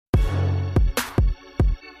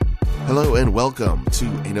Hello and welcome to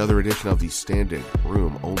another edition of the Standing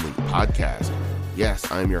Room Only podcast.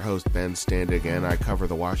 Yes, I'm your host, Ben Standig, and I cover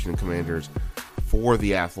the Washington Commanders for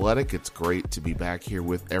The Athletic. It's great to be back here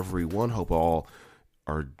with everyone. Hope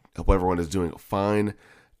everyone is doing fine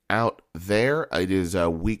out there. It is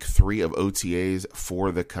week 3 of OTAs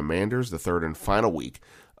for the Commanders, the third and final week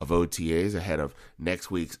of OTAs ahead of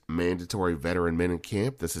next week's mandatory veteran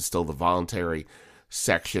minicamp. This is still the voluntary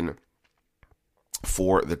section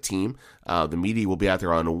for the team. The media will be out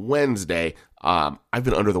there on Wednesday. I've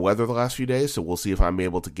been under the weather the last few days, so we'll see if I'm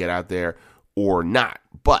able to get out there or not.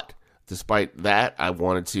 But despite that, I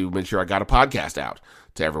wanted to make sure I got a podcast out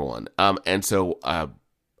to everyone. And so I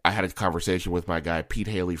had a conversation with my guy, Pete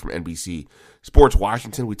Hailey from NBC Sports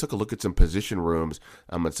Washington. We took a look at some position rooms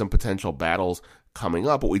and some potential battles coming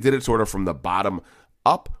up, but we did it sort of from the bottom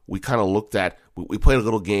up. We kind of looked at, we played a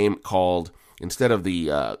little game called, instead of the,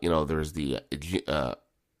 there's the, the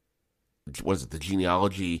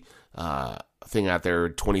genealogy thing out there,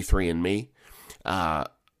 23andMe.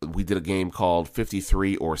 We did a game called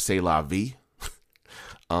 53 or C'est La Vie.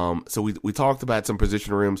 So we talked about some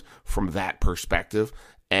position rooms from that perspective.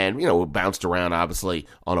 And, we bounced around, obviously,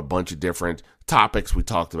 on a bunch of different topics. We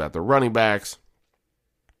talked about the running backs.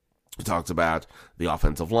 We talked about the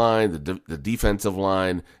offensive line, the defensive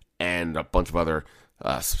line, and a bunch of other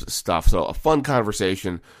stuff. So a fun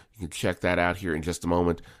conversation. You can check that out here in just a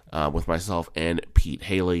moment with myself and Pete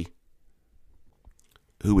Hailey,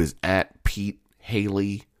 who is at Pete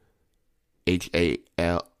Hailey, HAILEY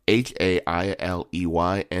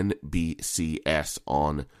NBCS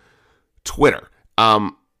on Twitter.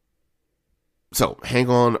 So hang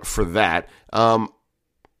on for that.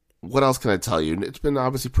 What else can I tell you? It's been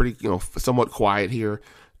obviously pretty, somewhat quiet here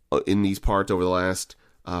in these parts over the last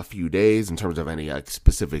few days in terms of any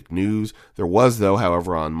specific news. There was, though,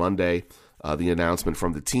 however, on Monday, the announcement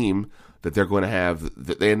from the team that they're going to have,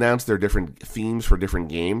 they announced their different themes for different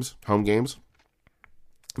games, home games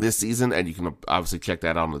this season, and you can obviously check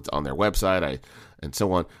that out on their website and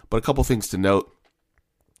so on. But a couple things to note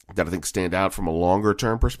that I think stand out from a longer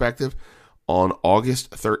term perspective. On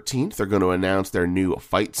August 13th, they're going to announce their new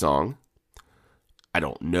fight song. I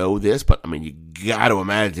don't know this, but you got to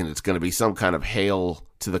imagine it's going to be some kind of hail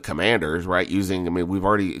to the Commanders, right? We've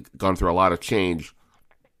already gone through a lot of change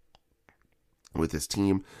with this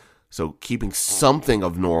team. So keeping something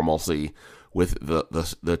of normalcy with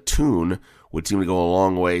the tune would seem to go a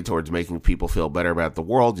long way towards making people feel better about the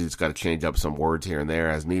world. You just got to change up some words here and there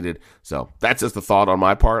as needed. So that's just a thought on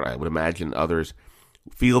my part. I would imagine others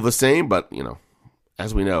feel the same, but,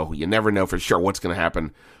 as we know, you never know for sure what's going to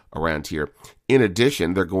happen around here. In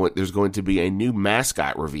addition, there's going to be a new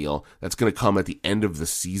mascot reveal that's going to come at the end of the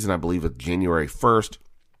season, I believe it's January 1st.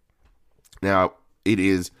 Now, it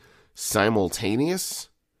is simultaneous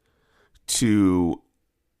to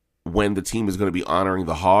when the team is going to be honoring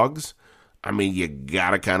the Hogs. You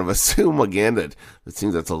gotta kind of assume again that it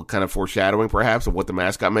seems that's a kind of foreshadowing, perhaps, of what the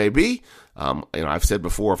mascot may be. I've said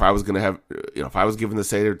before, if I was given the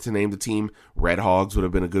say to name the team, Red Hogs would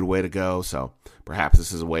have been a good way to go. So perhaps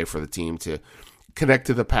this is a way for the team to connect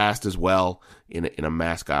to the past as well in a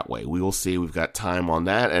mascot way. We will see. We've got time on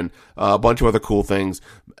that, and a bunch of other cool things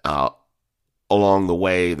along the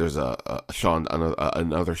way. There's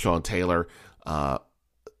another Sean Taylor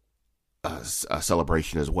a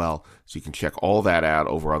celebration as well. So you can check all that out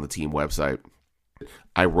over on the team website.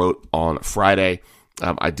 I wrote on Friday.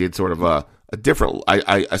 I did sort of a different,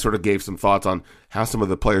 I sort of gave some thoughts on how some of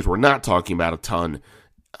the players were not talking about a ton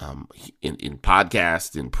in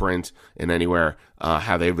podcasts, in print, and anywhere,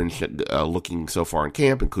 how they've been looking so far in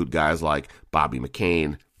camp, include guys like Bobby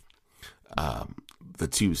McCain, the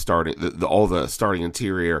two starting, all the starting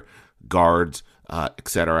interior guards,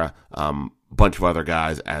 etc., bunch of other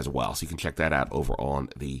guys as well. So you can check that out over on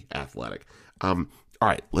The Athletic. All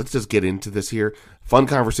right, let's just get into this here. Fun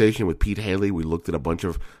conversation with Pete Hailey. We looked at a bunch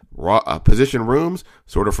of position rooms,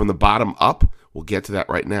 sort of from the bottom up. We'll get to that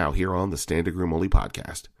right now here on the Standing Room Only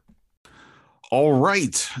podcast. All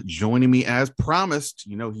right, joining me as promised,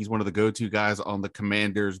 he's one of the go-to guys on the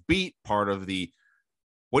Commanders beat, part of the,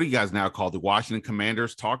 what do you guys now call the Washington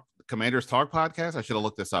Commanders Talk podcast? I should have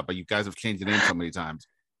looked this up, but you guys have changed the name so many times.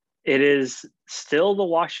 It is still the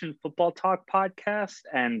Washington Football Talk podcast,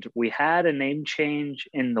 and we had a name change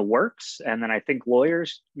in the works, and then I think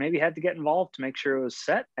lawyers maybe had to get involved to make sure it was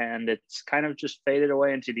set, and it's kind of just faded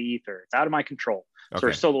away into the ether. It's out of my control. Okay. So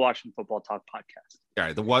we're still the Washington Football Talk podcast. All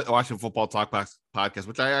right, the Washington Football Talk podcast,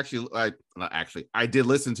 which I did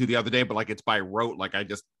listen to the other day, but it's by rote.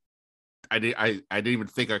 didn't even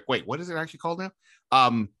think like, wait, what is it actually called now?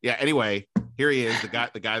 Yeah. Anyway, here he is, the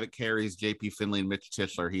guy that carries JP Finley and Mitch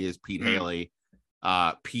Tischler. He is Pete Haley.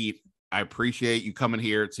 Pete, I appreciate you coming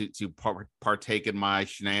here to partake in my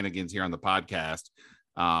shenanigans here on the podcast.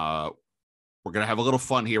 We're gonna have a little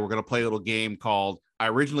fun here. We're gonna play a little game called. I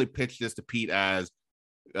originally pitched this to Pete as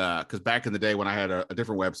because back in the day when I had a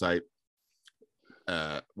different website,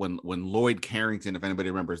 when Lloyd Carrington, if anybody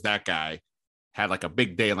remembers that guy, had like a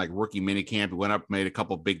big day in like rookie mini camp. He went up, made a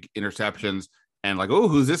couple big interceptions, and like, oh,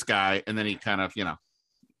 who's this guy? And then he kind of,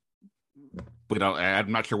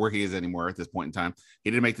 I'm not sure where he is anymore at this point in time. He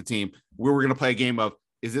didn't make the team. We were going to play a game of,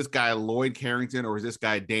 is this guy Lloyd Carrington or is this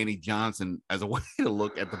guy Danny Johnson as a way to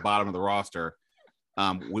look at the bottom of the roster?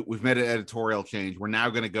 We've made an editorial change. We're now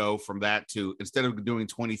going to go from that to, instead of doing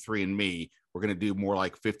 23 and me, we're going to do more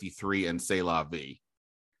like 53 and C'est La Vie.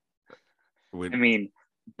 I mean,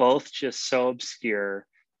 both just so obscure,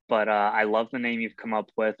 but I love the name you've come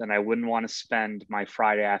up with, and I wouldn't want to spend my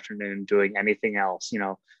Friday afternoon doing anything else.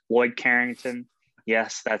 Lloyd Carrington,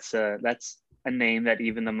 yes, that's a name that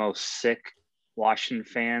even the most sick Washington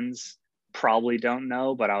fans probably don't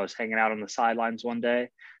know, but I was hanging out on the sidelines one day,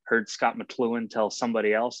 heard Scott McLuhan tell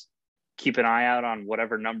somebody else, keep an eye out on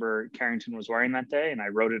whatever number Carrington was wearing that day, and I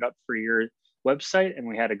wrote it up for your website, and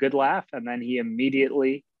we had a good laugh, and then he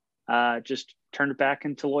immediately just turned it back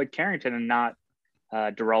into Lloyd Carrington and not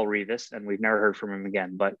Darrelle Revis, and we've never heard from him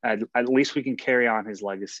again. But at least we can carry on his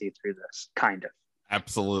legacy through this, kind of.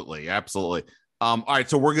 Absolutely. All right,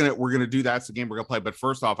 so we're gonna do that's the game we're gonna play. But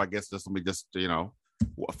first off, I guess let me just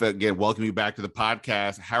again welcome you back to the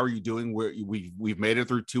podcast. How are you doing? We've made it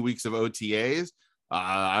through 2 weeks of OTAs.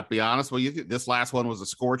 I'll be honest with you, this last one was a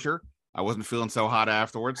scorcher. I wasn't feeling so hot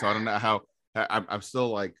afterwards, so I don't know how. I'm still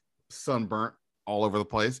like sunburnt all over the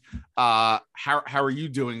place. How are you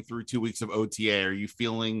doing through 2 weeks of OTA? Are you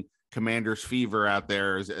feeling Commanders fever out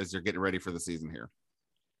there as they're getting ready for the season here?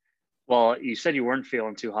 Well, you said you weren't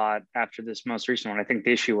feeling too hot after this most recent one. I think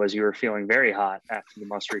the issue was you were feeling very hot after the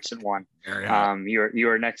most recent one. Very hot. You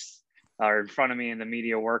were next or in front of me in the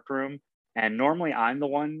media workroom, and normally I'm the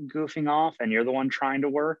one goofing off and you're the one trying to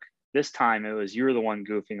work. This time it was you're the one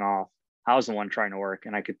goofing off. I was the one trying to work,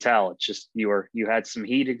 and I could tell it's just you had some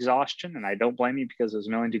heat exhaustion, and I don't blame you because it was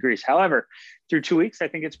a million degrees. However, through 2 weeks, I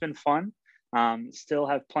think it's been fun. Still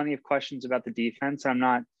have plenty of questions about the defense. I'm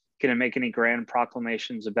not going to make any grand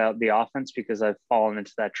proclamations about the offense because I've fallen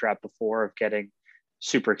into that trap before of getting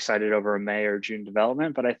super excited over a May or June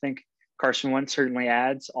development. But I think Carson Wentz certainly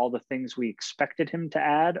adds all the things we expected him to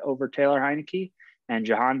add over Taylor Heinicke and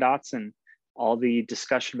Jahan Dotson. All the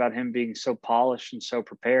discussion about him being so polished and so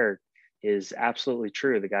prepared is absolutely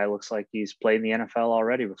true. The guy looks like he's played in the NFL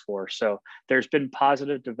already before. So there's been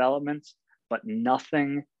positive developments, but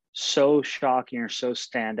nothing so shocking or so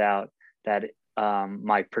standout that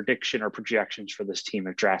my prediction or projections for this team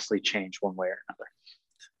have drastically changed one way or another.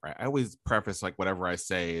 Right. I always preface like whatever I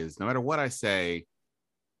say is no matter what I say,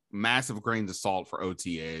 massive grains of salt for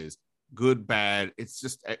OTAs, good, bad. It's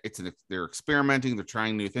just, they're experimenting. They're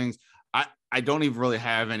trying new things. I don't even really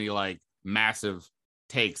have any like massive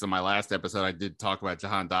takes. On my last episode, I did talk about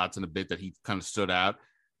Jahan Dotson a bit, that he kind of stood out.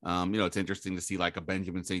 It's interesting to see like a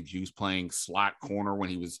Benjamin St-Juste playing slot corner when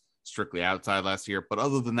he was strictly outside last year. But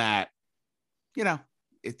other than that,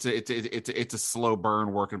 it's a slow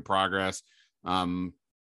burn, work in progress. We'll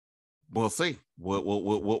see.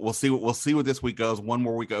 We'll see what this week goes. One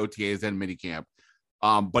more week of OTAs and minicamp.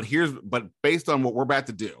 But based on what we're about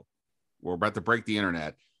to do, we're about to break the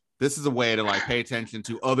internet. This is a way to like pay attention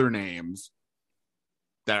to other names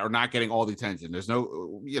that are not getting all the attention. There's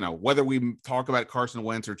no, whether we talk about Carson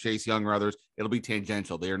Wentz or Chase Young or others, it'll be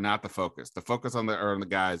tangential. They are not the focus. The focus on the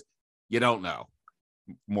guys you don't know,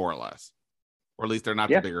 more or less, or at least they're not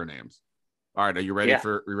the bigger names. All right, are you ready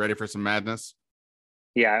for some madness?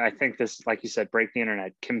 Yeah, I think this, like you said, break the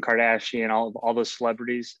internet. Kim Kardashian, all those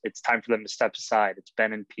celebrities. It's time for them to step aside. It's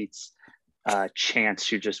Ben and Pete's chance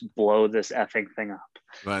to just blow this effing thing up.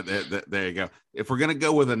 But there you go. If we're gonna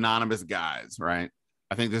go with anonymous guys, right?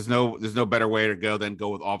 I think there's no better way to go than go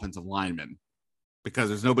with offensive linemen, because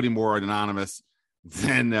there's nobody more anonymous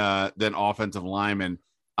than offensive linemen.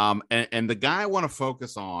 And the guy I want to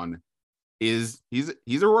focus on is he's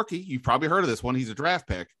a rookie. You've probably heard of this one. He's a draft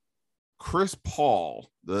pick. Chris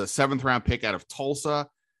Paul, the 7th round pick out of Tulsa.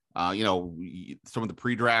 Some of the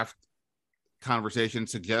pre-draft conversation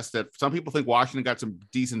suggests that some people think Washington got some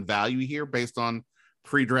decent value here based on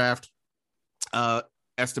pre-draft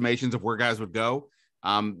estimations of where guys would go.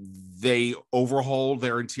 They overhauled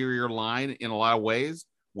their interior line in a lot of ways,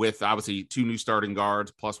 with obviously 2 new starting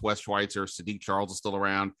guards plus Wes Schweitzer. Sadiq Charles is still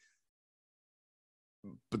around.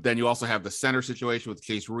 But then you also have the center situation with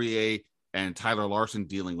Chase Roullier and Tyler Larson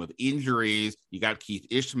dealing with injuries. You got Keith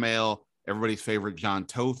Ishmael, everybody's favorite John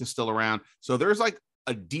Toth is still around. So there's like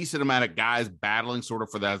a decent amount of guys battling sort of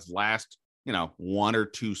for those last, one or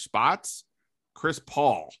two spots. Chris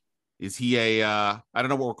Paul, is he I don't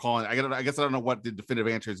know what we're calling it. I guess I don't know what the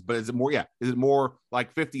definitive answer is, but is it more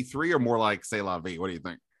like 53 or more like C'est La Vie? What do you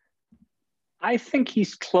think? I think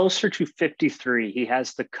he's closer to 53. He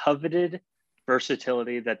has the coveted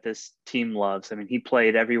versatility that this team loves. I mean, he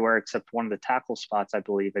played everywhere except one of the tackle spots, I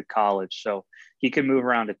believe, at college. So he can move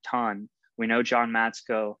around a ton. We know John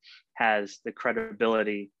Matsko has the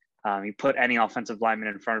credibility. You put any offensive lineman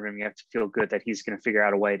in front of him, you have to feel good that he's going to figure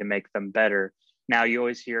out a way to make them better. Now, you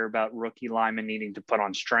always hear about rookie linemen needing to put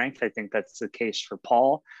on strength. I think that's the case for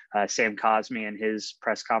Paul. Sam Cosmi in his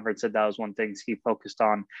press conference said that was one thing he focused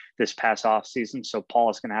on this past offseason. So Paul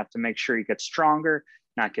is going to have to make sure he gets stronger,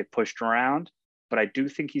 not get pushed around. But I do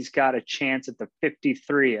think he's got a chance at the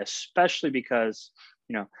 53, especially because,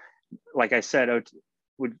 like I said,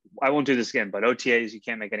 I won't do this again, but OTAs, you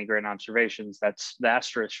can't make any great observations. That's the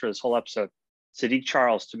asterisk for this whole episode. Sadiq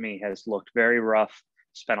Charles, to me, has looked very rough,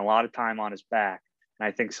 spent a lot of time on his back. And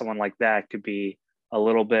I think someone like that could be a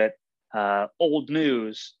little bit old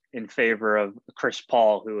news in favor of Chris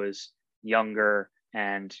Paul, who is younger,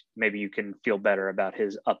 and maybe you can feel better about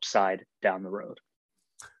his upside down the road.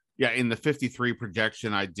 Yeah, in the 53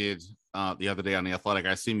 projection I did the other day on The Athletic,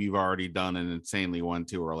 I assume you've already done an insanely one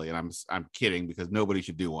too early, and I'm kidding because nobody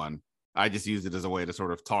should do one. I just used it as a way to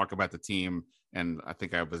sort of talk about the team, and I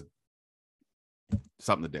think I was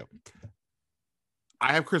something to do.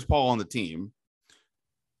 I have Chris Paul on the team,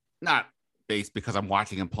 not based because I'm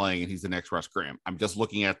watching him playing and he's the next Russ Graham. I'm just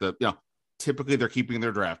looking at typically they're keeping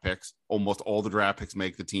their draft picks. Almost all the draft picks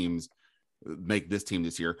make this team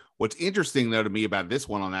this year. What's interesting though to me about this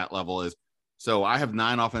one on that level is, so I have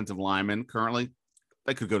 9 offensive linemen currently.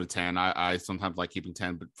 They could go to 10. I sometimes like keeping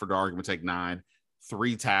 10, but for the argument, take 9,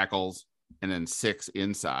 3 tackles, and then 6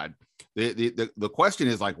 inside. The question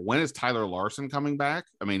is, like, when is Tyler Larson coming back?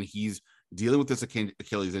 I mean, he's dealing with this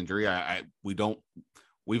Achilles injury.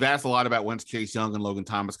 We've asked a lot about when's Chase Young and Logan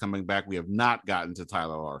Thomas coming back. We have not gotten to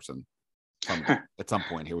Tyler Larson at some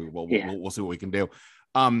point here. We'll see what we can do.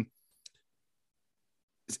 And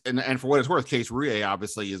for what it's worth, Chase Roullier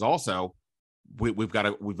obviously is also. We've got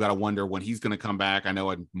to wonder when he's going to come back. I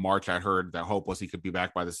know in March I heard that hope was he could be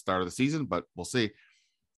back by the start of the season, but we'll see.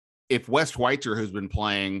 If Wes Schweitzer, who's been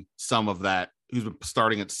playing some of that, who's been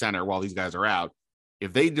starting at center while these guys are out,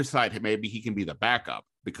 if they decide maybe he can be the backup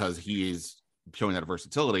because he is showing that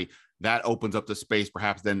versatility, that opens up the space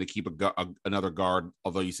perhaps then to keep another guard,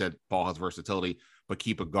 although you said Paul has versatility, but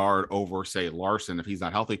keep a guard over, say, Larson if he's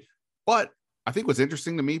not healthy. But I think what's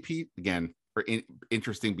interesting to me, Pete, again, or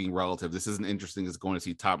interesting being relative, this isn't interesting as going to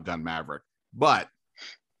see Top Gun Maverick, but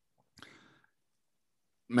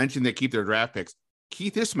mentioned they keep their draft picks.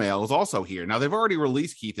 Keith Ishmael is also here. Now, they've already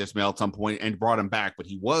released Keith Ishmael at some point and brought him back, but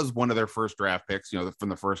he was one of their first draft picks, from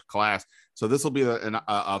the first class. So this will be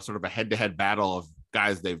a sort of a head-to-head battle of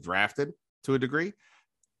guys they've drafted to a degree,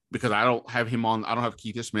 because I don't have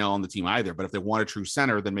Keith Ishmael on the team either, but if they want a true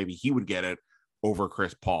center, then maybe he would get it over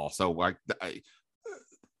Chris Paul. So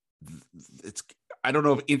I don't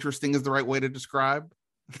know if interesting is the right way to describe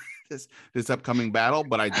this upcoming battle,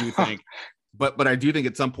 but I do think, but I do think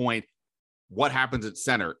at some point, what happens at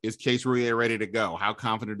center? Is Chase Roullier ready to go? How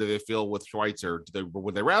confident do they feel with Schweitzer?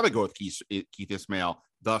 Would they rather go with Keith Ishmael,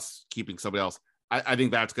 thus keeping somebody else? I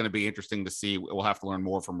think that's going to be interesting to see. We'll have to learn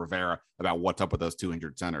more from Rivera about what's up with those 2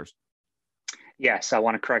 injured centers. Yes, I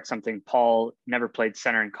want to correct something. Paul never played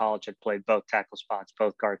center in college. Had played both tackle spots,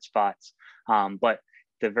 both guard spots. But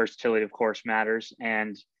the versatility, of course, matters.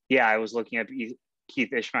 And yeah, I was looking at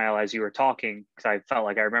Keith Ishmael as you were talking because I felt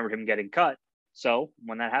like I remembered him getting cut. So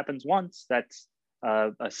when that happens once, that's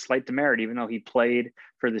a slight demerit, even though he played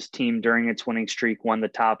for this team during its winning streak when the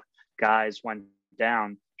top guys went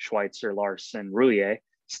down, Schweitzer, Larson, Roullier,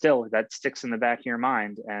 still that sticks in the back of your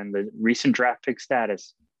mind. And the recent draft pick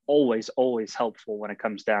status, always helpful when it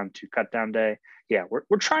comes down to cut down day. Yeah,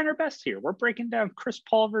 we're trying our best here. We're breaking down Chris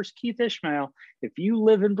Paul versus Keith Ishmael. If you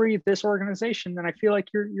live and breathe this organization, then I feel like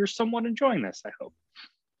you're somewhat enjoying this, I hope.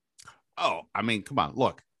 Oh, I mean, come on,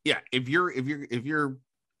 look. Yeah, if you're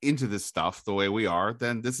into this stuff the way we are,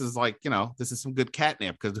 then this is like, this is some good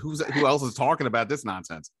catnip, because who else is talking about this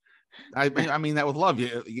nonsense? I mean that with love.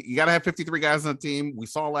 You got to have 53 guys on the team. We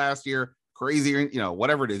saw last year, crazy,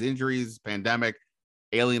 whatever it is, injuries, pandemic,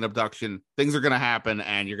 alien abduction, things are going to happen,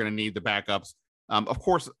 and you're going to need the backups. Of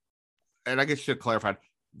course, and I guess I should clarify,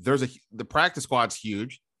 the practice squad's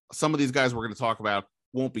huge. Some of these guys we're going to talk about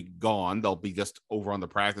won't be gone. They'll be just over on the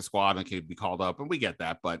practice squad and can be called up. And we get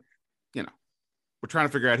that. But, you know, we're trying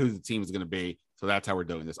to figure out who the team is going to be. So that's how we're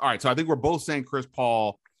doing this. All right. So I think we're both saying Chris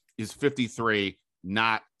Paul is 53,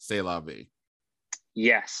 not C'est La Vie.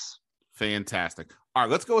 Yes. Fantastic. All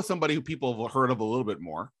right. Let's go with somebody who people have heard of a little bit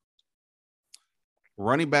more.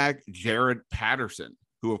 Running back Jaret Patterson,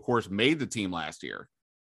 who, of course, made the team last year,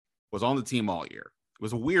 was on the team all year. It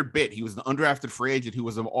was a weird bit. He was an undrafted free agent who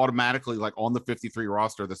was automatically like on the 53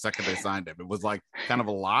 roster the second they signed him. It was like kind of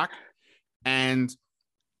a lock. And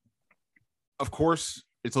of course,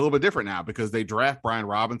 it's a little bit different now because they draft Brian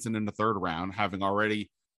Robinson in the third round, having already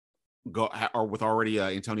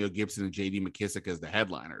Antonio Gibson and JD McKissic as the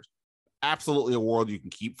headliners. Absolutely a world you can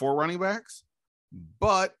keep 4 running backs,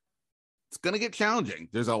 but it's going to get challenging.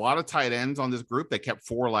 There's a lot of tight ends on this group. They kept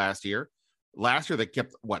 4 last year. Last year, they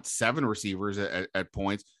kept, 7 receivers at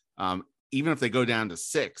points. Even if they go down to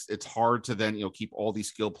 6, it's hard to then, keep all these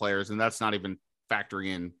skill players. And that's not even factoring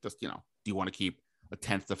in just, do you want to keep a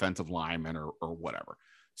 10th defensive lineman or whatever?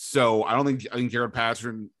 So I think Jaret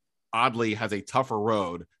Patterson, oddly, has a tougher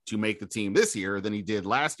road to make the team this year than he did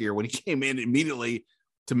last year when he came in immediately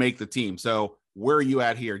to make the team. So where are you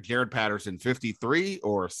at here? Jaret Patterson, 53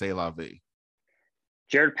 or C'est La Vie?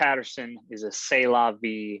 Jaret Patterson is a C'est La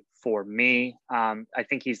Vie for me. I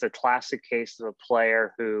think he's the classic case of a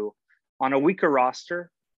player who, on a weaker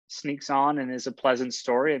roster, sneaks on and is a pleasant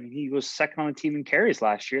story. And he was second on the team in carries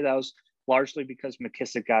last year. That was largely because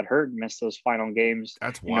McKissic got hurt and missed those final games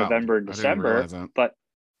in November and December.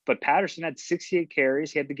 But Patterson had 68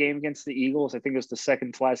 carries. He had the game against the Eagles. I think it was the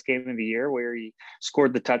second to last game of the year where he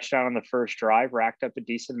scored the touchdown on the first drive, racked up a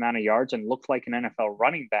decent amount of yards, and looked like an NFL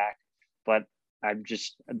running back. But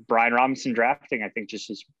Brian Robinson drafting, I think, just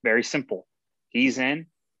is very simple. He's in,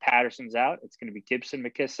 Patterson's out. It's going to be Gibson,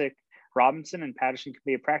 McKissic, Robinson, and Patterson can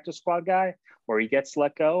be a practice squad guy, or he gets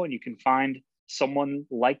let go and you can find someone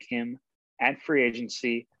like him at free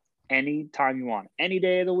agency anytime you want, any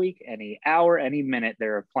day of the week, any hour, any minute.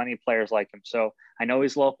 There are plenty of players like him. So I know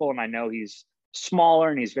he's local and I know he's smaller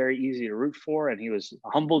and he's very easy to root for. And he was a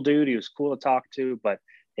humble dude. He was cool to talk to, but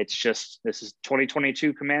it's just, this is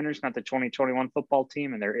 2022 Commanders, not the 2021 football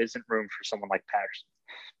team. And there isn't room for someone like Patterson.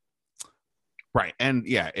 Right. And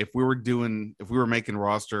yeah, if we were making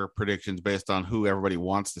roster predictions based on who everybody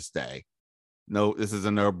wants to stay, no, this is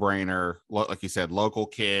a no-brainer. Like you said, local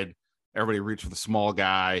kid, everybody reached for the small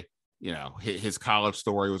guy. His college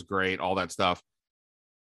story was great, all that stuff.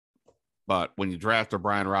 But when you draft a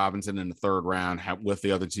Brian Robinson in the third round with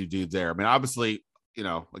the other 2 dudes there, I mean, obviously,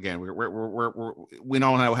 again, we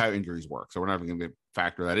don't know how injuries work, so we're not even going to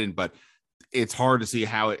factor that in. But it's hard to see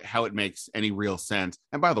how it makes any real sense.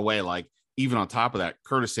 And by the way, like even on top of that,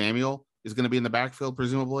 Curtis Samuel is going to be in the backfield,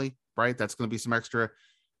 presumably, right? That's going to be some extra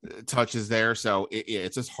touches there. So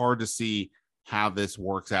it's just hard to see how this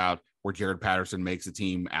works out, where Jaret Patterson makes a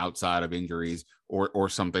team outside of injuries or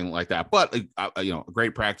something like that. But a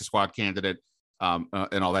great practice squad candidate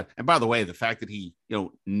and all that. And by the way, the fact that he,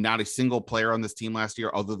 not a single player on this team last year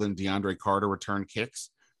other than DeAndre Carter returned kicks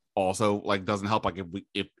also doesn't help. Like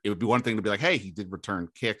if it would be one thing to be like, hey, he did return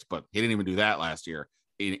kicks, but he didn't even do that last year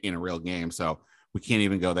in a real game. So we can't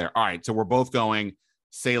even go there. All right. So we're both going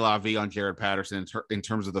C'est La Vie on Jaret Patterson in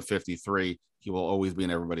terms of the 53. He will always be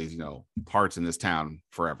in everybody's, hearts in this town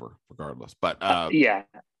forever, regardless. But yeah.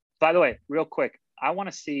 By the way, real quick, I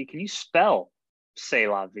want to see, can you spell C'est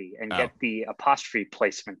La Vie and get the apostrophe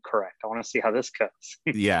placement correct? I want to see how this goes.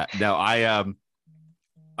 Yeah. No, I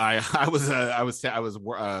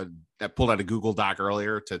pulled out a Google Doc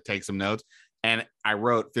earlier to take some notes, and I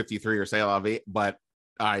wrote 53 or C'est La Vie, but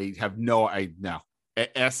I have no.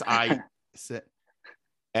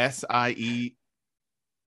 S-I-E.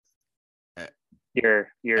 You're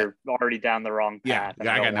already down the wrong path.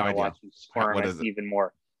 Yeah, I got no idea. What is it? Even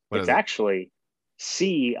more. It's actually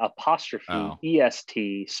C apostrophe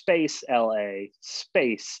EST space LA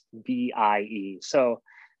space VIE. So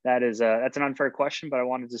that's an unfair question, but I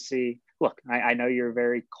wanted to see. Look, I know you're a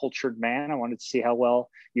very cultured man. I wanted to see how well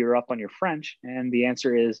you're up on your French, and the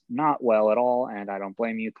answer is not well at all. And I don't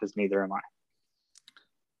blame you because neither am I.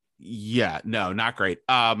 Yeah, no, not great.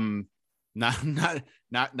 Not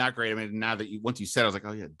great. I mean, now that once you said, I was like,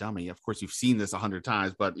 oh yeah, dummy. Of course, you've seen this 100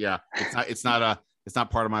 times, but yeah, it's not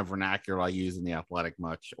part of my vernacular I use in the Athletic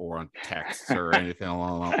much or on texts or anything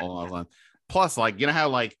along those lines. Plus, how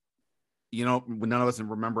none of us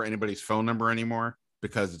remember anybody's phone number anymore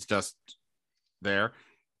because it's just there.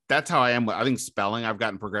 That's how I am. I think spelling I've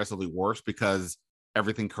gotten progressively worse because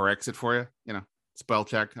everything corrects it for you. Spell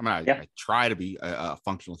check. I mean, I try to be a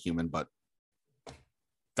functional human, but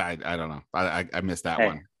I don't know. I missed that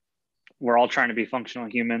one. we're all trying to be functional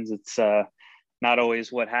humans. It's not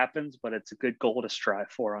always what happens, but it's a good goal to strive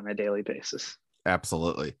for on a daily basis.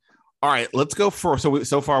 Absolutely. All right, let's go for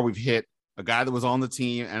so far we've hit a guy that was on the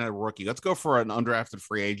team and a rookie. Let's go for an undrafted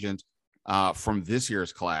free agent from this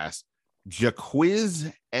year's class,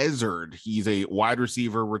 Jaquiz Ezzard. He's a wide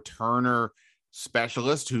receiver returner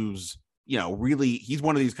specialist who's, really, he's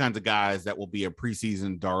one of these kinds of guys that will be a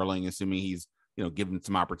preseason darling, assuming he's, given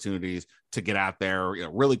some opportunities to get out there,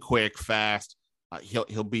 really quick, fast.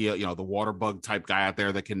 He'll be the water bug type guy out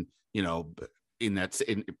there that can, in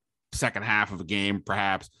second half of a game,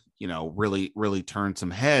 perhaps, really turn some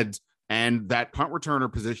heads. And that punt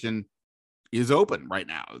returner position is open right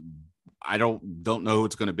now. I don't know who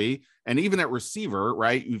it's going to be. And even at receiver,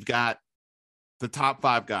 right, you've got the top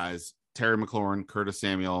 5 guys: Terry McLaurin, Curtis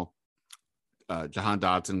Samuel, Jahan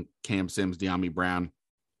Dotson, Cam Sims, De'Ami Brown.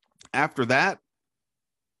 After that,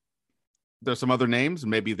 there's some other names,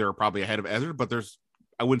 and maybe they're probably ahead of Ezzard, but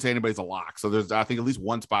I wouldn't say anybody's a lock. So there's, I think, at least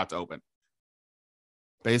one spot's open.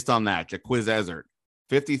 Based on that, Jaquiz Ezzard,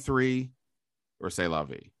 53 or say la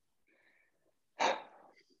vie?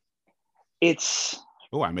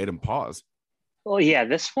 I made him pause. Well, yeah,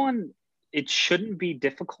 this one, it shouldn't be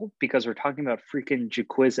difficult because we're talking about freaking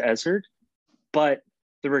Jaquiz Ezzard, but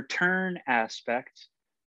the return aspect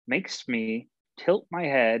makes me tilt my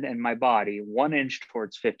head and my body 1 inch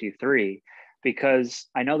towards 53, because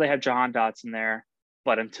I know they have Jahan Dotson there,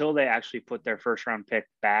 but until they actually put their first round pick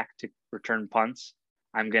back to return punts,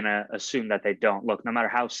 I'm going to assume that they don't. Look, no matter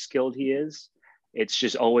how skilled he is, it's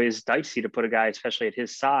just always dicey to put a guy, especially at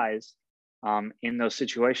his size, in those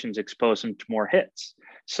situations, expose him to more hits.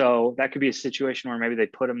 So that could be a situation where maybe they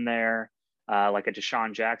put him there, like a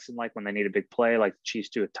Deshaun Jackson, like when they need a big play, like the Chiefs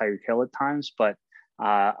do with Tyreek Hill at times. But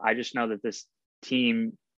I just know that this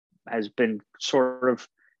team has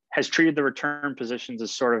treated the return positions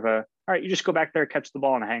as sort of all right, you just go back there, catch the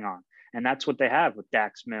ball, and hang on. And that's what they have with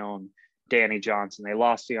Dax Milne, Danny Johnson. They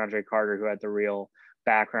lost DeAndre Carter, who had the real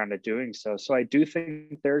background at doing so. So I do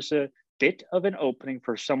think there's a bit of an opening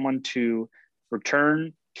for someone to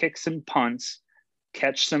return kicks and punts,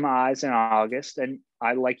 catch some eyes in August. And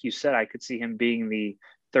like you said, I could see him being the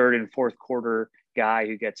third and fourth quarter guy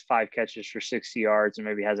who gets 5 catches for 60 yards and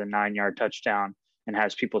maybe has a 9-yard touchdown and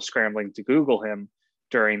has people scrambling to Google him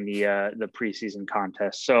during the preseason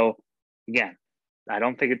contest. So again, I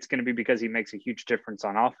don't think it's going to be because he makes a huge difference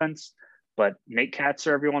on offense, but Nate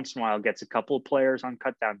Katzer every once in a while gets a couple of players on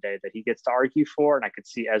cutdown day that he gets to argue for, and I could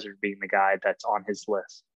see Ezzard being the guy that's on his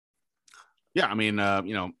list. Yeah, I mean,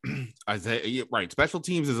 Isaiah, right. Special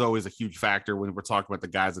teams is always a huge factor when we're talking about the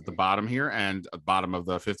guys at the bottom here and bottom of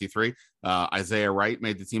the 53. Isaiah Wright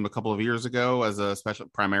made the team a couple of years ago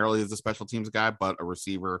primarily as a special teams guy, but a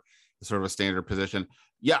receiver is sort of a standard position.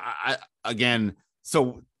 Yeah,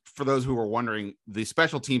 so for those who were wondering, the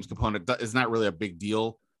special teams component is not really a big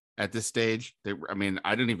deal at this stage. I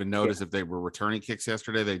didn't even notice if they were returning kicks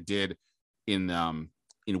yesterday. They did in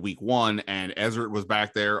week 1, and Ezzard was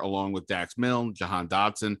back there along with Dax Milne, Jahan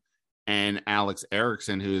Dotson, and Alex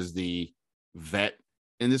Erickson, who is the vet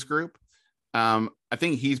in this group. I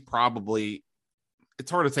think he's probably,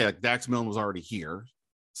 it's hard to say, like Dax Milne was already here,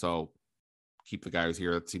 so keep the guy who's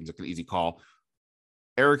here. That seems like an easy call.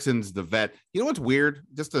 Erickson's the vet. You know what's weird?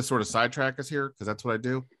 Just to sort of sidetrack us here, because that's what I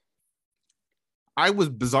do. It was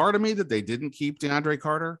bizarre to me that they didn't keep DeAndre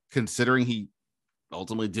Carter, considering he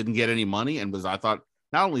ultimately didn't get any money and I thought,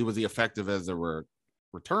 not only was he effective as a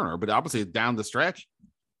returner, but obviously down the stretch,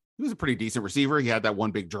 he was a pretty decent receiver. He had that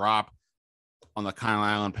one big drop on the Kyle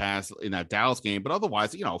Allen pass in that Dallas game, but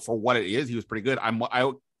otherwise, for what it is, he was pretty good.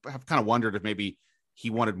 I have kind of wondered if maybe he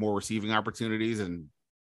wanted more receiving opportunities and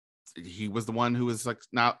he was the one who was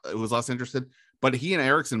less interested. But he and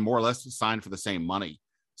Erickson more or less signed for the same money.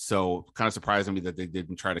 So kind of surprising me that they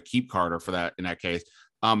didn't try to keep Carter for that in that case.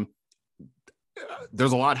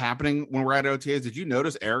 There's a lot happening when we're at OTAs. Did you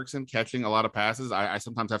notice Erickson catching a lot of passes? I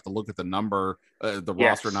sometimes have to look at the number,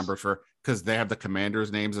 roster number because they have the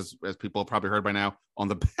commanders' names, as people have probably heard by now, on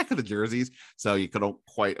the back of the jerseys. So you couldn't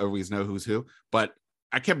quite always know who's who. But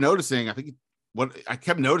I kept noticing,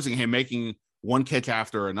 him making one catch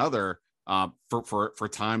after another for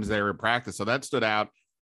times there in practice. So that stood out.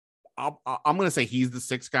 I'm going to say he's the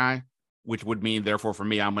 6th guy, which would mean, therefore, for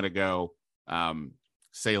me, I'm going to go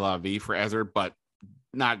say la vie for Ezzard, but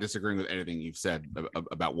not disagreeing with anything you've said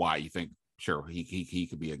about why you think, sure, he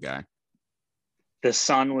could be a guy. The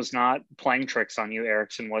sun was not playing tricks on you.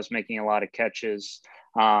 Erickson was making a lot of catches,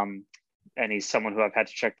 and he's someone who I've had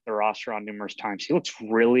to check the roster on numerous times. He looks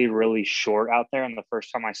really, really short out there, and the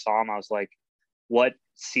first time I saw him, I was like, what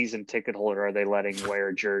season ticket holder are they letting wear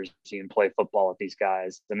a jersey and play football with these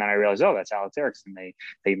guys? And then I realized, oh, that's Alex Erickson.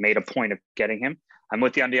 They made a point of getting him. I'm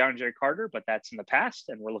with you on DeAndre Carter, but that's in the past,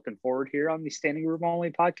 and we're looking forward here on the Standing Room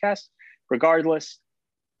Only podcast. Regardless,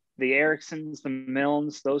 the Ericksons, the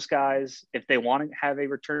Milnes, those guys, if they want to have a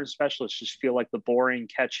return specialist, just feel like the boring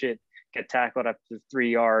catch it, get tackled up to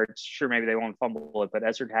 3 yards. Sure, maybe they won't fumble it, but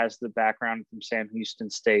Ezzard has the background from Sam Houston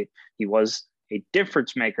State. He was a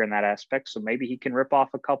difference maker in that aspect, so maybe he can rip off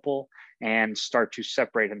a couple and start to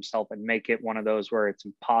separate himself and make it one of those where it's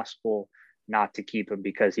impossible not to keep him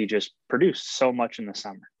because he just produced so much in the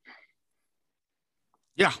summer.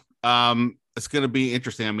 Yeah, it's going to be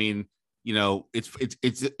interesting. I mean, you know,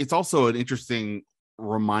 it's also an interesting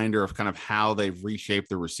reminder of kind of how they've reshaped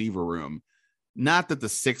the receiver room. Not that the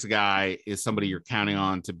sixth guy is somebody you're counting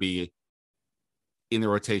on to be in the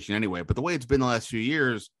rotation anyway, but the way it's been the last few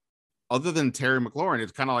years, other than Terry McLaurin,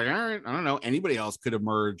 it's kind of like, all right, I don't know, anybody else could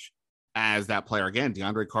emerge as that player again.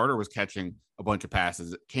 DeAndre Carter was catching a bunch of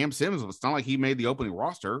passes. Cam Sims, it's not like he made the opening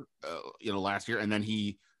roster, last year, and then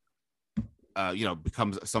he,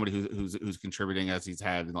 becomes somebody who's contributing as he's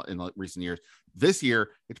had in the recent years. This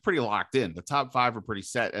year, it's pretty locked in. The top five are pretty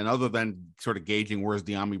set, and other than sort of gauging where's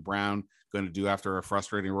De'Ami Brown going to do after a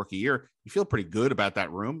frustrating rookie year, you feel pretty good about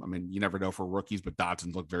that room. I mean, you never know for rookies, but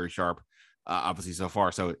Dotson's looked very sharp, obviously so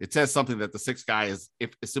far. So it says something that the sixth guy is,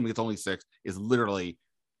 if assuming it's only six, is literally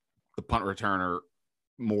the punt returner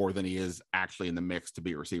more than he is actually in the mix to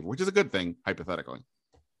be a receiver, which is a good thing hypothetically.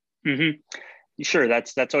 Mm-hmm. Sure,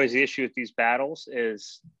 that's always the issue with these battles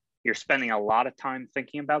is you're spending a lot of time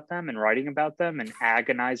thinking about them and writing about them and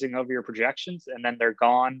agonizing over your projections, and then they're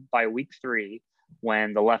gone by week 3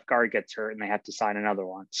 when the left guard gets hurt and they have to sign another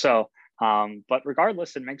one. So, but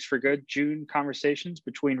regardless, it makes for good June conversations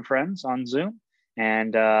between friends on Zoom.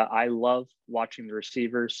 And I love watching the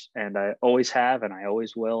receivers, and I always have, and I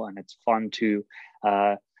always will. And it's fun to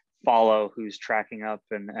follow who's tracking up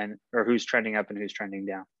or who's trending up and who's trending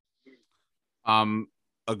down.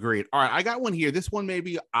 Agreed. All right, I got one here. This one may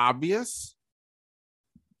be obvious.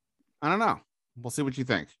 I don't know. We'll see what you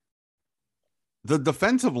think. The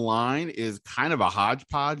defensive line is kind of a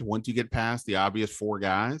hodgepodge once you get past the obvious 4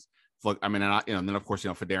 guys. Look, I mean, and then of course,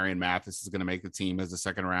 Fedarian Mathis is going to make the team as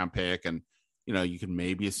a 2nd round pick, and you can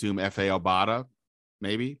maybe assume F.A. Obata,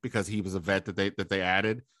 maybe because he was a vet that they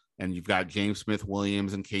added, and you've got James Smith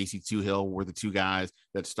Williams and Casey Toohill were the 2 guys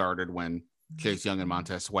that started when Chase Young and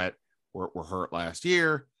Montez Sweat were hurt last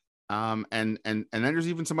year. And then there's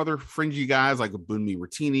even some other fringy guys like Bunmi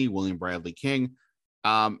Ratini, William Bradley King,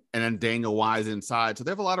 and then Daniel Wise inside. So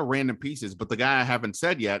they have a lot of random pieces, but the guy I haven't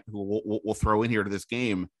said yet, who we'll throw in here to this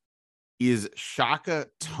game, is Shaka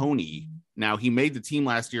Toney. Now, he made the team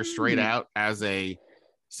last year straight out as a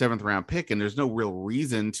 7th round pick, and there's no real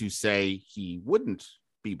reason to say he wouldn't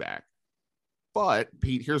be back. But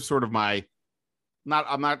Pete, here's sort of I'm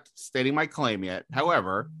not stating my claim yet.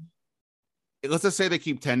 However, let's just say they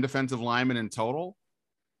keep 10 defensive linemen in total.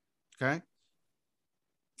 Okay.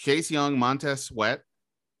 Chase Young, Montez Sweat,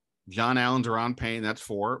 John Allen, Deron Payne, that's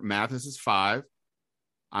 4. Mathis is 5.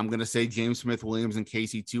 I'm going to say James Smith Williams and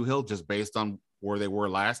Casey Toohill, just based on where they were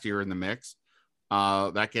last year in the mix.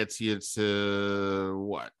 That gets you to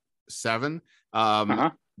what? 7.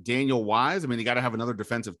 Daniel Wise. I mean, you got to have another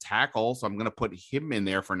defensive tackle, so I'm going to put him in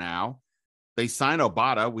there for now. They sign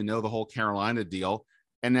Obata. We know the whole Carolina deal,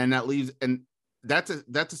 and then that leaves, and that's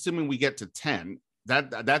assuming we get to 10.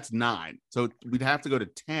 That's 9. So we'd have to go to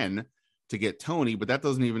 10 to get Toney, but that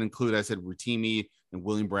doesn't even include, I said, Rotimi and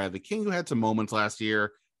William Bradley King, who had some moments last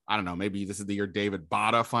year. I don't know. Maybe this is the year David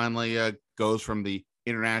Bada finally goes from the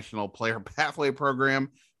International Player Pathway Program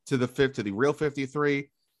to the real 53.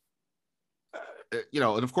 And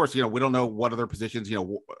of course, we don't know what other positions, are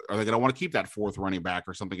they going to want to keep that 4th running back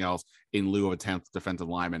or something else in lieu of a 10th defensive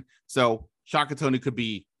lineman? So Shaka Toney could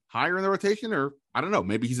be higher in the rotation, or I don't know,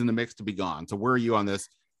 maybe he's in the mix to be gone. So where are you on this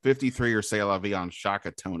 53 or say la vie on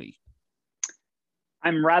Shaka Toney?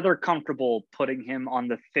 I'm rather comfortable putting him on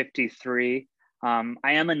the 53. I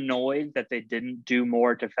am annoyed that they didn't do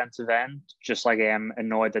more defensive end, just like I am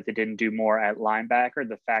annoyed that they didn't do more at linebacker.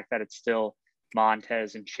 The fact that it's still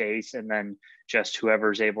Montez and Chase, and then just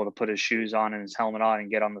whoever's able to put his shoes on and his helmet on and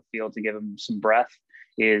get on the field to give him some breath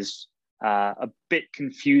is a bit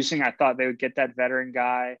confusing. I thought they would get that veteran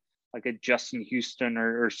guy like a Justin Houston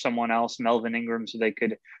or someone else, Melvin Ingram, so they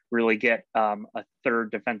could really get a 3rd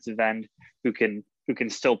defensive end who can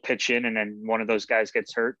still pitch in, and then one of those guys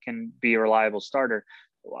gets hurt, can be a reliable starter.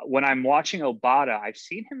 When I'm watching Obata, I've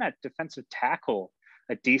seen him at defensive tackle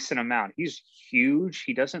a decent amount. He's huge.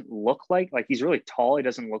 He doesn't look like he's really tall. He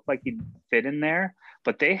doesn't look like he'd fit in there,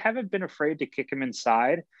 but they haven't been afraid to kick him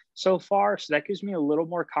inside so far. So that gives me a little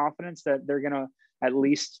more confidence that they're going to at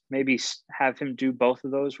least maybe have him do both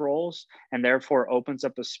of those roles, and therefore opens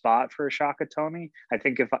up a spot for Shaka Toney. I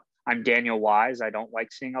think if I'm Daniel Wise, I don't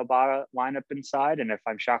like seeing Obata line up inside. And if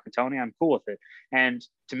I'm Shaka Toney, I'm cool with it. And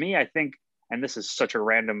to me, I think, and this is such a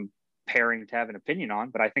random pairing to have an opinion on,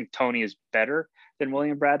 but I think Toney is better than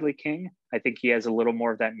William Bradley King. I think he has a little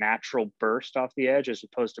more of that natural burst off the edge, as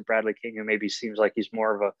opposed to Bradley King, who maybe seems like he's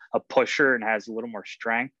more of a pusher and has a little more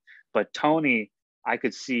strength. But Toney, I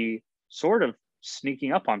could see sort of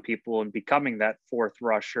sneaking up on people and becoming that fourth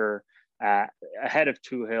rusher ahead of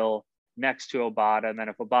Tuhill, next to Obata. And then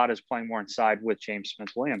if Obata is playing more inside with James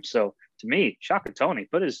Smith-Williams. So to me, Shaka Toney,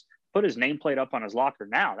 put his nameplate up on his locker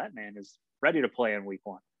now. That man is ready to play in week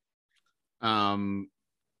 1.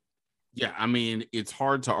 Yeah, I mean, it's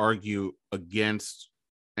hard to argue against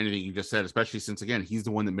anything you just said, especially since, again, he's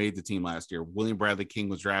the one that made the team last year. William Bradley King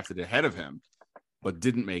was drafted ahead of him, but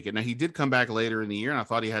didn't make it. Now, he did come back later in the year, and I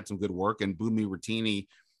thought he had some good work. And Bumi Ratini,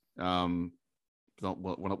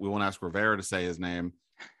 we won't ask Rivera to say his name.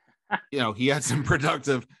 He had some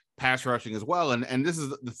productive pass rushing as well. And this is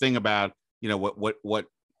the thing about, what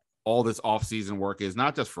all this offseason work is,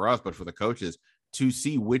 not just for us, but for the coaches, to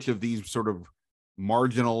see which of these sort of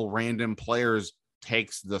marginal random players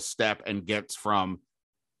takes the step and gets from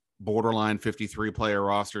borderline 53 player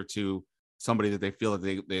roster to somebody that they feel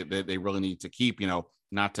that they really need to keep,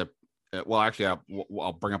 not to, actually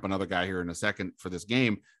I'll bring up another guy here in a second for this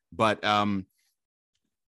game, but yeah,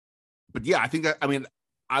 I think that,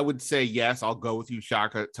 I would say, yes, I'll go with you,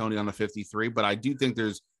 Shaka Toney, on the 53, but I do think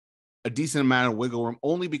there's a decent amount of wiggle room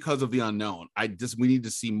only because of the unknown. We need to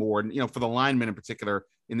see more. And, for the linemen in particular,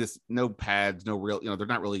 in this, no pads, no real, they're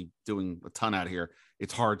not really doing a ton out here.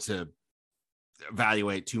 It's hard to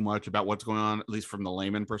evaluate too much about what's going on, at least from the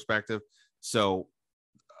layman perspective. So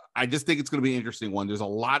I just think it's going to be an interesting one. There's a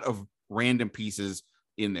lot of random pieces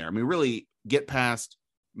in there. Really get past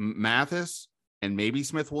Mathis and maybe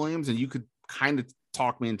Smith-Williams, and you could kind of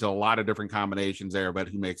talk me into a lot of different combinations there about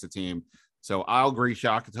who makes the team. So I'll agree,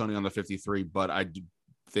 Shaka Toney on the 53, but I do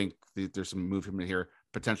think that there's some movement here,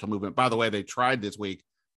 potential movement. By the way, they tried this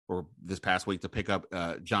past week to pick up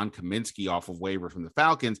John Kaminsky off of waiver from the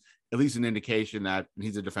Falcons, at least an indication that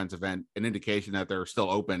he's a defensive end, an indication that they're still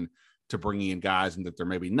open to bringing in guys and that they're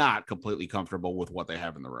maybe not completely comfortable with what they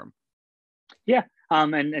have in the room. Yeah.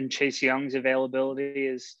 And Chase Young's availability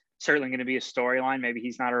is certainly going to be a storyline. Maybe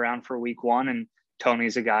he's not around for week 1, and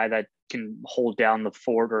Toney's a guy that can hold down the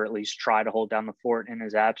fort, or at least try to hold down the fort in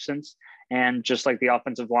his absence. And just like the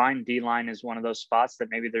offensive line, D-line is one of those spots that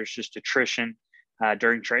maybe there's just attrition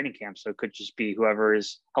during training camp. So it could just be whoever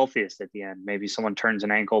is healthiest at the end. Maybe someone turns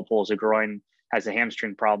an ankle, pulls a groin, has a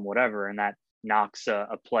hamstring problem, whatever, and that knocks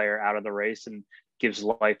a player out of the race and gives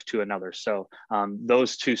life to another. So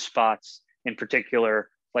those two spots in particular,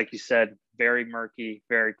 like you said, very murky,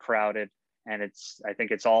 very crowded. And I think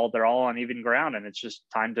they're all on even ground, and it's just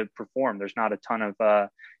time to perform. There's not a ton of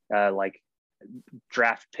like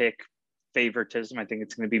draft pick favoritism. I think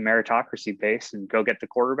it's going to be meritocracy based, and go get the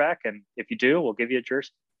quarterback. And if you do, we'll give you a jersey.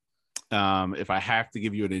 If I have to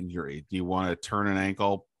give you an injury, do you want to turn an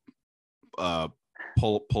ankle,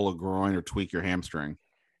 pull a groin, or tweak your hamstring?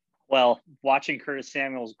 Well, watching Curtis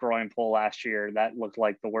Samuel's groin pull last year, that looked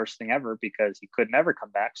like the worst thing ever because he could never come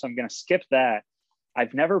back. So I'm going to skip that.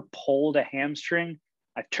 I've never pulled a hamstring.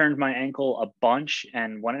 I've turned my ankle a bunch,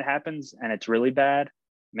 and when it happens and it's really bad, it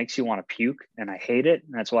makes you want to puke, and I hate it.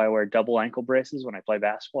 And that's why I wear double ankle braces when I play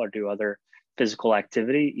basketball or do other physical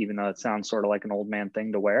activity, even though it sounds sort of like an old man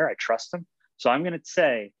thing to wear. I trust them. So I'm going to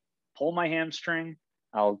say, pull my hamstring.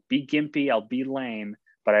 I'll be gimpy. I'll be lame,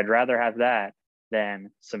 but I'd rather have that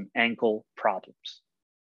than some ankle problems.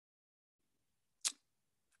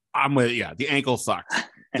 I'm with, the ankle sucks.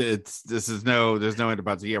 There's no end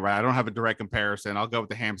about it. Yeah, right. I don't have a direct comparison. I'll go with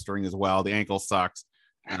the hamstring as well. The ankle sucks.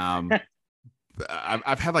 I've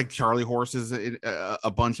had like Charlie horses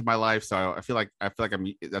a bunch in my life, so I feel like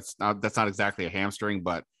that's not exactly a hamstring,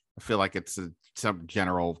 but I feel like it's some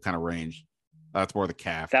general kind of range. That's more the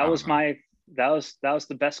calf. That was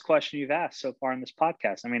the best question you've asked so far in this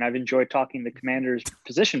podcast. I've enjoyed talking the Commanders'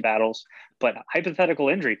 position battles, but hypothetical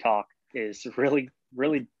injury talk is really,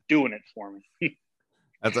 really doing it for me.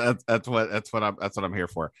 That's what I'm here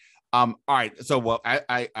for. All right. So,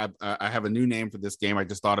 I have a new name for this game. I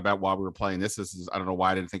just thought about while we were playing this. This is, I don't know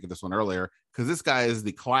why I didn't think of this one earlier, because this guy is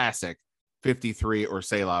the classic 53 or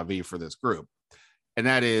c'est la vie for this group. and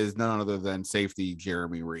that is none other than safety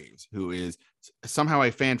Jeremy Reaves, who is somehow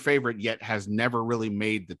a fan favorite, yet has never really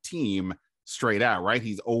made the team straight out, right?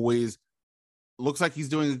 He's always looks like he's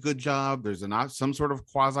doing a good job. There's some sort of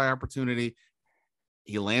quasi opportunity.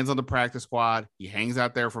 He lands on the practice squad. He hangs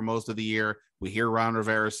out there for most of the year. We hear Ron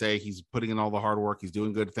Rivera say he's putting in all the hard work. He's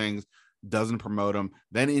doing good things, doesn't promote him.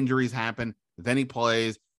 Then injuries happen. Then he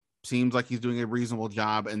plays, seems like he's doing a reasonable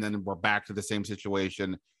job. And then we're back to the same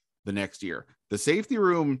situation the next year. The safety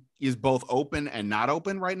room is both open and not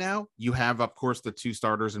open right now. You have, of course, the two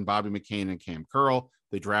starters in Bobby McCain and Cam Curl.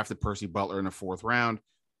 They drafted Percy Butler in the 4th round.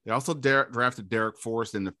 They also drafted Derek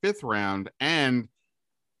Forrest in the 5th round. And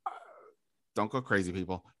don't go crazy,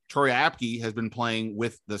 people. Troy Apke has been playing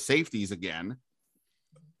with the safeties again.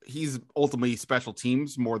 He's ultimately special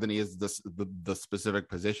teams more than he is the specific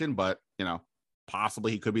position, but, you know,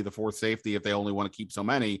 possibly he could be the 4th safety if they only want to keep so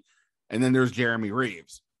many. And then there's Jeremy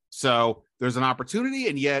Reaves. So there's an opportunity,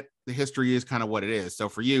 and yet the history is kind of what it is. So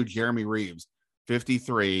for you, Jeremy Reaves,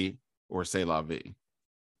 53 or c'est la vie?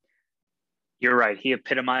 You're right. He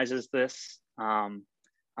epitomizes this. I'm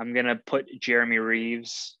going to put Jeremy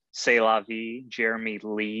Reaves, c'est la vie. Jeremy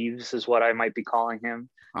Leaves is what I might be calling him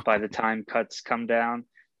by the time cuts come down.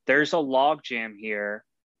 There's a logjam here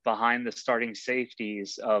behind the starting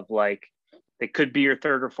safeties of, like, they could be your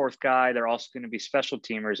 3rd or 4th guy. They're also going to be special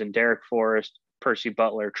teamers, and Derek Forrest, Percy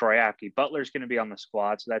Butler, Troy Apke. Butler's going to be on the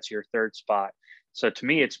squad, so that's your 3rd spot. So to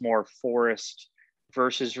me, it's more Forrest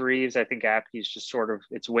versus Reaves. I think Apke's just sort of,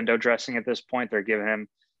 it's window dressing at this point. They're giving him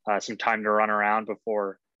some time to run around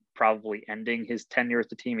before probably ending his tenure with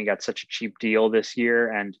the team. He got such a cheap deal this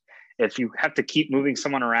year. And if you have to keep moving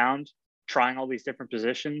someone around, trying all these different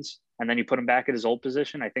positions, and then you put him back at his old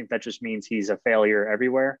position, I think that just means he's a failure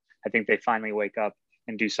everywhere. I think they finally wake up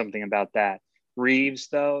and do something about that. Reaves,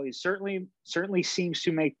 though, he certainly seems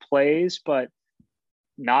to make plays, but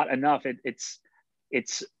not enough.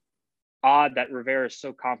 It's odd that Rivera is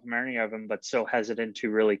so complimentary of him, but so hesitant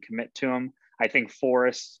to really commit to him. I think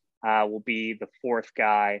Forrest will be the 4th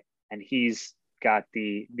guy, and he's got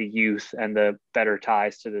the youth and the better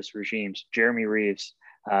ties to this regime. So Jeremy Reaves,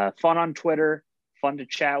 fun on Twitter, fun to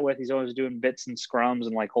chat with. He's always doing bits and scrums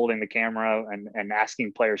and, like, holding the camera and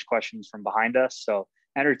asking players questions from behind us. So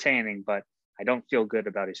entertaining, but I don't feel good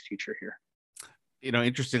about his future here. You know,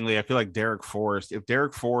 interestingly, I feel like Derek Forrest, if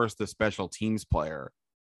Derek Forrest, the special teams player,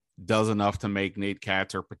 does enough to make Nate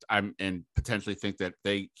Katz and potentially think that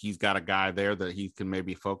he's got a guy there that he can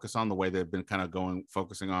maybe focus on the way they've been kind of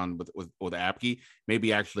focusing on with Apke,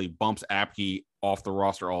 maybe actually bumps Apke off the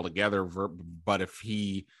roster altogether. But if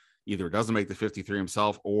he either doesn't make the 53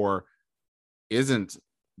 himself or isn't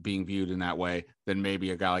being viewed in that way, then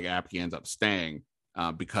maybe a guy like Apke ends up staying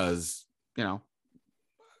because, you know,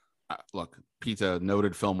 look, Pete's a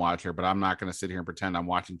noted film watcher, but I'm not going to sit here and pretend I'm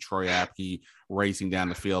watching Troy Apke racing down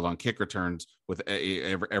the field on kick returns with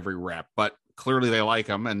every rep. But clearly they like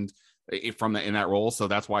him and in that role, so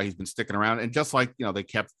that's why he's been sticking around. And just like, you know, they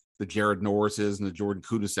kept the Jared Norrises and the Jordan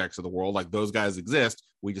Kunaseks of the world, like those guys exist.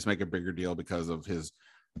 We just make a bigger deal because of his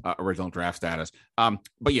original draft status.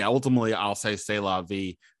 But yeah, ultimately, I'll say c'est la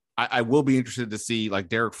vie. I will be interested to see, like,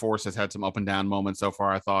 Derek Forrest has had some up and down moments so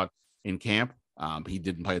far, I thought, in camp. He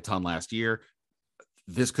didn't play a ton last year.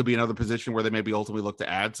 This could be another position where they maybe ultimately look to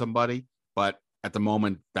add somebody, but at the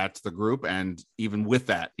moment, that's the group. And even with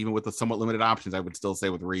that, even with the somewhat limited options, I would still say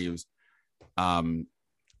with Reaves,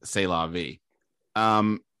 c'est la vie.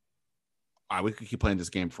 We could keep playing this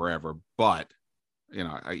game forever, but, you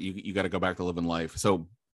know, you got to go back to living life. So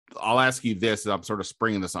I'll ask you this, I'm sort of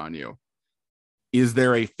springing this on you. Is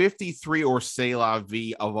there a 53 or c'est la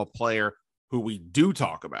vie of a player who we do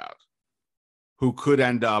talk about, who could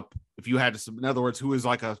end up, if you had to, in other words, who is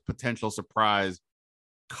like a potential surprise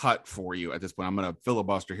cut for you at this point? I'm going to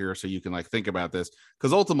filibuster here so you can, like, think about this,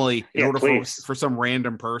 because ultimately, in order for some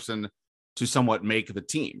random person to somewhat make the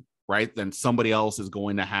team, right, then somebody else is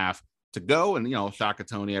going to have to go. And, you know, Shaka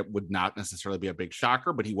Toney would not necessarily be a big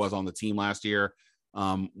shocker, but he was on the team last year.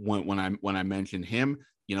 When I mentioned him,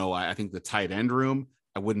 you know, I think the tight end room,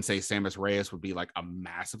 I wouldn't say Sammis Reyes would be like a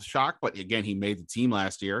massive shock, but again, he made the team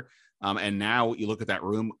last year. And now you look at that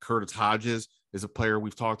room, Curtis Hodges is a player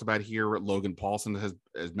we've talked about here. Logan Paulson has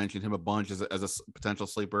mentioned him a bunch as a potential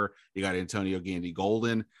sleeper. You got Antonio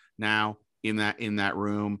Gandy-Golden now in that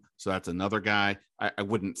room. So that's another guy. I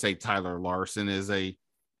wouldn't say Tyler Larson is a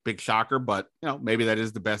big shocker, but, you know, maybe that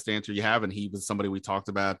is the best answer you have. And he was somebody we talked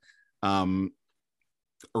about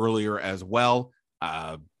earlier as well.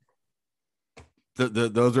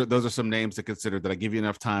 Those are some names to consider. Did I give you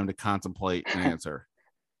enough time to contemplate an answer?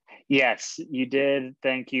 Yes, you did.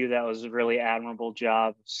 Thank you. That was a really admirable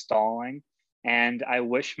job stalling. And I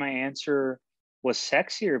wish my answer was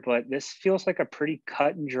sexier, but this feels like a pretty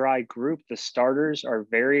cut and dry group. The starters are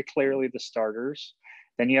very clearly the starters.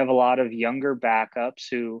 Then you have a lot of younger backups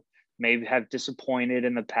who maybe have disappointed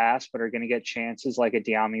in the past, but are going to get chances like a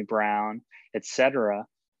De'Ami Brown, etc.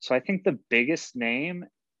 So I think the biggest name,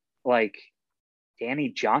 like Danny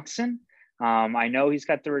Johnson, I know he's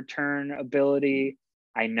got the return ability.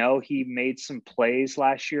 I know he made some plays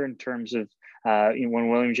last year in terms of when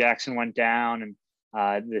William Jackson went down and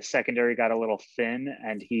the secondary got a little thin,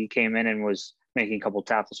 and he came in and was making a couple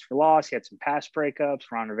tackles for loss. He had some pass breakups.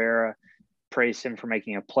 Ron Rivera praised him for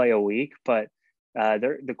making a play a week, but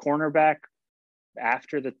the cornerback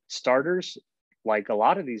after the starters, like a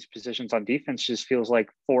lot of these positions on defense, just feels like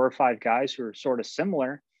 4 or 5 guys who are sort of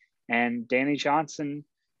similar. And Danny Johnson,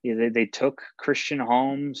 they took Christian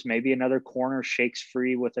Holmes, maybe another corner shakes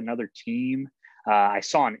free with another team. I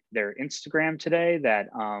saw on their Instagram today that,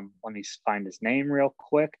 let me find his name real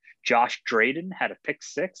quick. Josh Drayden had a pick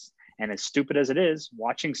 6. And as stupid as it is,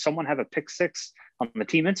 watching someone have a pick 6 on the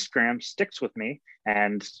team Instagram sticks with me.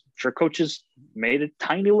 And sure, coaches made a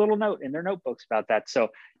tiny little note in their notebooks about that. So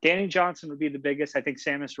Danny Johnson would be the biggest. I think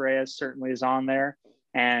Sammis Reyes certainly is on there.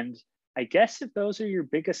 And I guess if those are your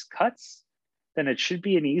biggest cuts, then it should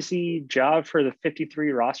be an easy job for the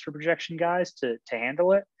 53 roster projection guys to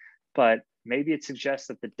handle it. But maybe it suggests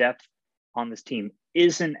that the depth on this team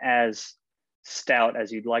isn't as stout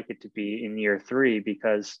as you'd like it to be in year 3,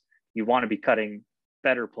 because you want to be cutting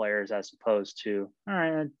better players as opposed to, all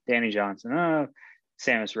right, Danny Johnson,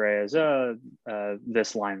 Sammis Reyes,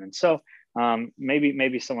 this lineman. So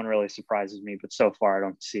maybe someone really surprises me, but so far I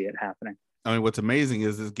don't see it happening. I mean, what's amazing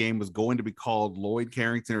is this game was going to be called Lloyd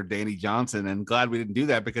Carrington or Danny Johnson, and glad we didn't do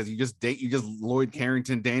that, because you just Lloyd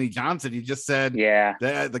Carrington, Danny Johnson. You just said, yeah,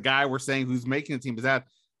 the guy we're saying who's making the team is that.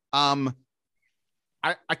 I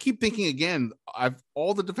keep thinking again,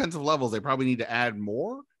 all the defensive levels, they probably need to add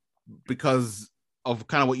more because of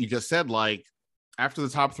kind of what you just said. Like after the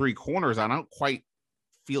top 3 corners, I don't quite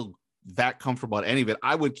feel that comfortable at any of it.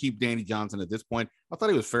 I would keep Danny Johnson at this point. I thought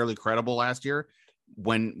he was fairly credible last year.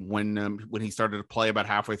 When he started to play about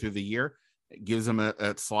halfway through the year, it gives him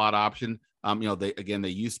a slot option. They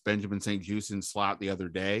used Benjamin St-Juste in slot the other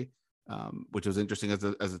day, which was interesting as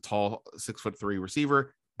a tall 6'3"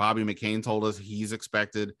 receiver. Bobby McCain told us he's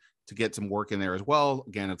expected to get some work in there as well.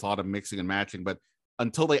 Again, it's a lot of mixing and matching, but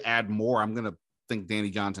until they add more, I'm going to think Danny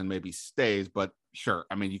Johnson maybe stays, but sure.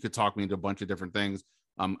 I mean, you could talk me into a bunch of different things.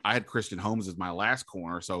 I had Christian Holmes as my last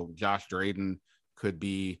corner, so Josh Drayden could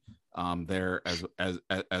be there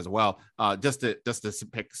as well. Just to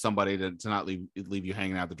pick somebody to not leave you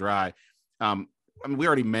hanging out to dry. I mean, we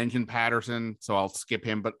already mentioned Patterson, so I'll skip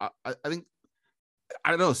him. But I think, I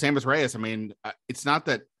don't know, Sammis Reyes. I mean, it's not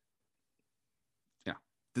that.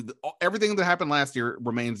 Everything that happened last year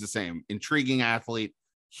remains the same. Intriguing athlete,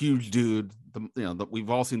 huge dude. We've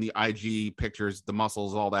all seen the IG pictures, the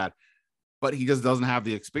muscles, all that. But he just doesn't have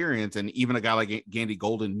the experience. And even a guy like Gandy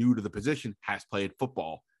Golden, new to the position, has played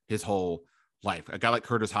football his whole life. A guy like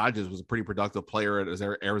Curtis Hodges was a pretty productive player at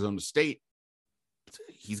Arizona State.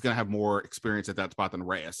 He's going to have more experience at that spot than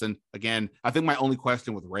Reyes. And again, I think my only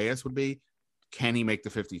question with Reyes would be, can he make the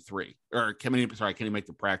 53? Or can he make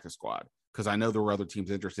the practice squad? Because I know there were other teams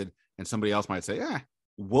interested, and somebody else might say,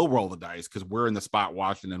 we'll roll the dice because we're in the spot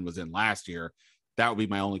Washington was in last year. That would be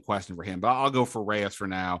my only question for him. But I'll go for Reyes for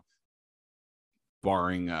now,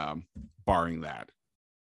 barring that.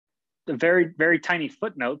 A very, very tiny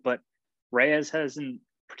footnote, but Reyes hasn't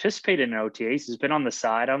participated in OTAs. He's been on the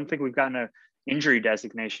side. I don't think we've gotten an injury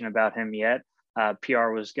designation about him yet.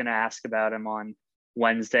 PR was going to ask about him on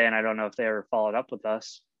Wednesday, and I don't know if they ever followed up with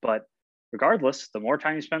us. But regardless, the more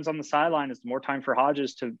time he spends on the sideline is the more time for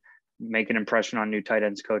Hodges to make an impression on new tight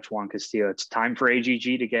ends coach Juan Castillo. It's time for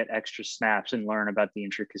AGG to get extra snaps and learn about the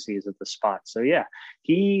intricacies of the spot. So yeah,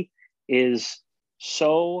 he is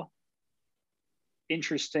so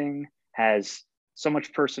interesting, has so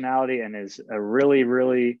much personality, and is a really,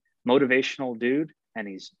 really motivational dude. And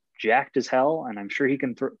he's jacked as hell. And I'm sure he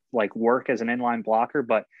can work as an inline blocker,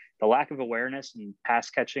 but the lack of awareness and pass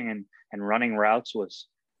catching and running routes was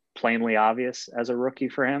plainly obvious as a rookie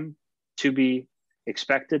for him, to be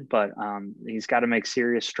expected. But he's got to make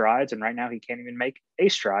serious strides. And right now he can't even make a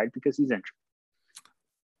stride because he's injured.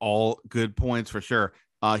 All good points for sure.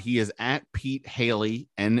 He is at Pete Haley,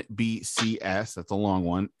 NBCS. That's a long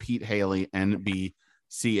one. Pete Haley,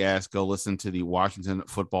 NBCS. Go listen to the Washington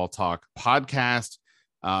Football Talk podcast.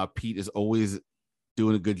 Pete is always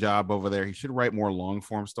doing a good job over there. He should write more long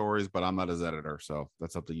form stories, but I'm not his editor, so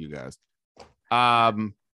that's up to you guys. I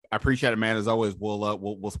appreciate it, man. As always,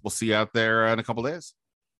 we'll see you out there in a couple days.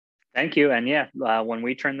 Thank you. And yeah, when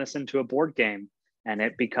we turn this into a board game and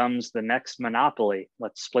it becomes the next Monopoly,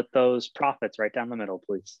 let's split those profits right down the middle,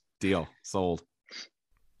 please. Deal. Sold.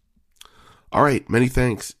 All right. Many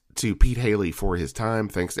thanks to Pete Haley for his time.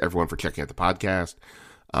 Thanks to everyone for checking out the podcast.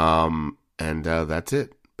 And that's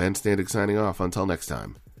it. Ben Standig signing off. Until next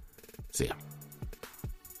time. See ya.